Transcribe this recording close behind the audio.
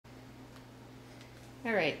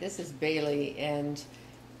All right, this is Bailey, and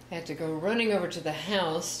I had to go running over to the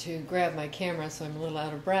house to grab my camera, so I'm a little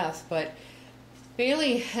out of breath. But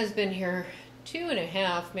Bailey has been here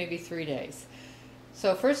 2.5, maybe 3 days.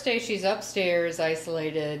 So first day she's upstairs,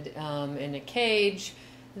 isolated in a cage.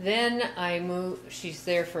 Then I move. She's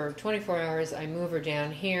there for 24 hours. I move her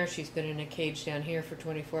down here. She's been in a cage down here for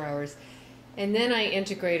 24 hours. And then I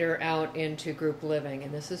integrate her out into group living.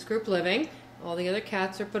 And this is group living. All the other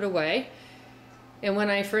cats are put away. And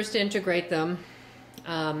when I first integrate them,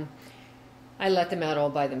 I let them out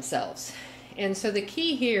all by themselves. And so the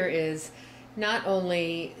key here is not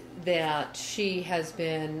only that she has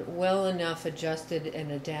been well enough adjusted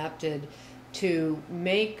and adapted to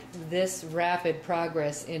make this rapid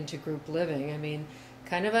progress into group living. I mean,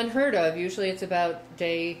 kind of unheard of. Usually it's about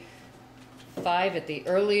day 5 at the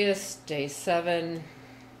earliest, day 7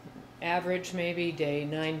 average maybe, day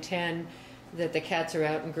 9, 10 that the cats are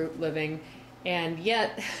out in group living. And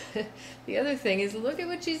yet, the other thing is, look at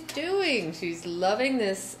what she's doing. She's loving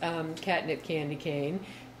this catnip candy cane,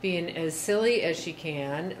 being as silly as she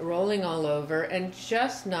can, rolling all over, and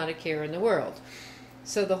just not a care in the world.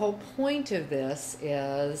 So the whole point of this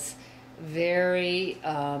is very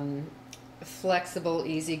flexible,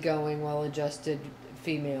 easygoing, well-adjusted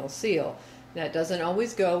female seal. That doesn't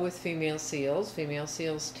always go with female seals. Female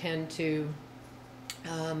seals tend to...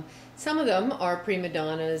 some of them are prima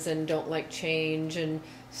donnas and don't like change and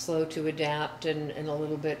slow to adapt and a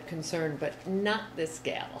little bit concerned, but not this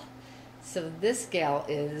gal. So this gal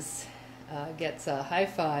is gets a high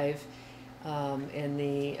 5 in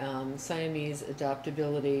the Siamese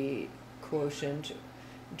adaptability quotient.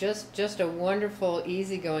 Just a wonderful,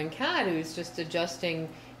 easygoing cat who's just adjusting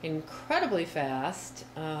incredibly fast,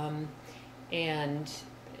 and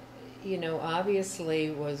you know, obviously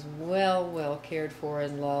was well cared for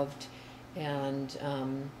and loved, and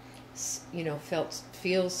you know, felt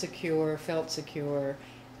secure,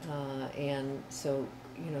 and so,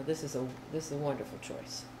 you know, this is a wonderful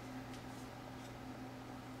choice.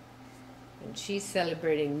 And she's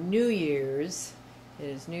celebrating New Year's. It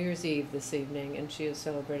is New Year's Eve this evening, and she is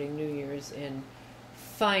celebrating New Year's in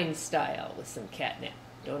fine style with some catnip.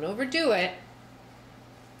 Don't overdo it.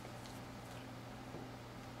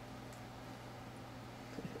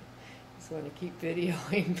 Want to keep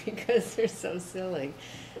videoing because they're so silly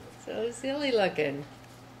looking.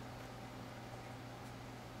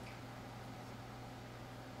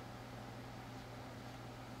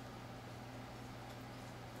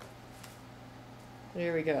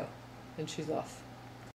 There we go, and she's off.